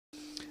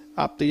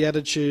Up the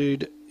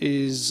Attitude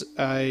is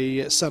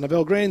a son of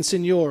El Gran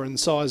Senor and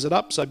Size It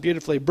Up, so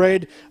beautifully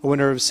bred, a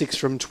winner of 6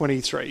 from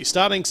 23.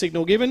 Starting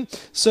signal given,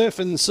 Surf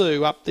and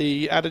Sue. Up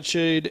the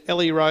Attitude,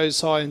 Ellie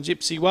Rose High and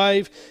Gypsy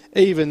Wave,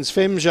 Evans,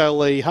 Femme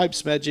Jolie,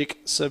 Hope's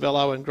Magic,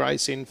 Cervello and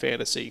Grace in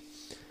Fantasy.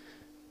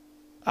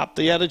 Up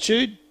the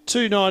Attitude,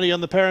 290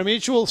 on the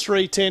Paramutual,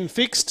 310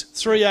 fixed,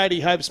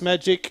 380 Hope's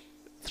Magic,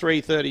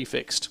 330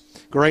 fixed.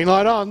 Green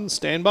light on,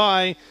 stand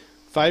by.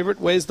 Favourite,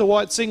 Where's the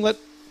White Singlet?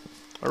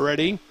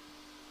 Ready.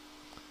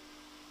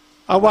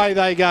 Away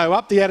they go.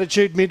 Up the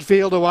Attitude,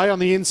 midfield away on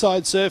the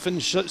inside. Surf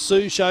and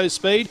Sue shows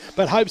speed,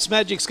 but Hope's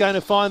Magic's going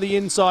to find the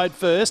inside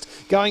first.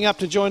 Going up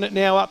to join it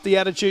now. Up the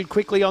Attitude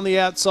quickly on the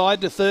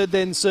outside to third,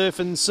 then Surf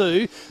and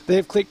Sue.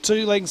 They've clicked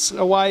 2 lengths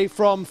away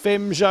from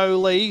Femme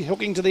Jolie,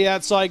 hooking to the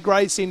outside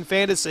Grace in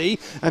Fantasy,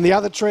 and the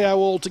other trio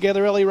all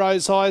together, Ellie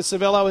Rose High,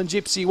 Cervello and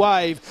Gypsy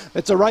Wave.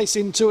 It's a race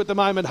in 2 at the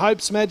moment.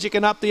 Hope's Magic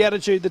and Up the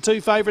Attitude. The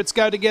 2 favourites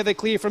go together,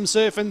 clear from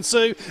Surf and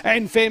Sue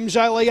and Femme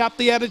Jolie. Up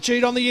the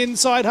Attitude on the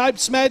inside.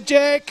 Hope's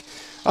Magic.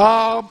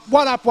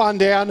 One up, one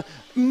down.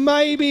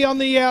 Maybe on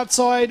the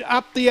outside,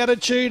 Up the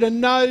Attitude, a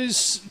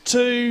nose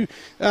to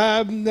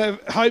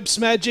Hope's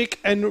Magic,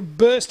 and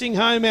bursting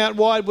home out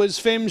wide was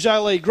Femme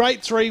Jolie.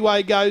 Great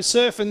three-way go.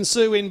 Surf and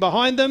Sue in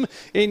behind them,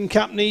 in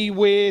company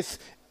with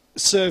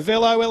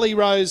Cervello, Ellie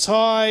Rose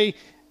High,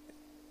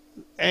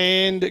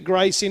 and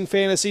Grace in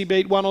Fantasy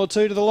beat 1 or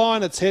 2 to the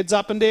line. It's heads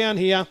up and down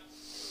here.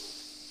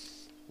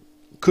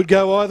 Could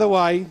go either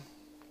way.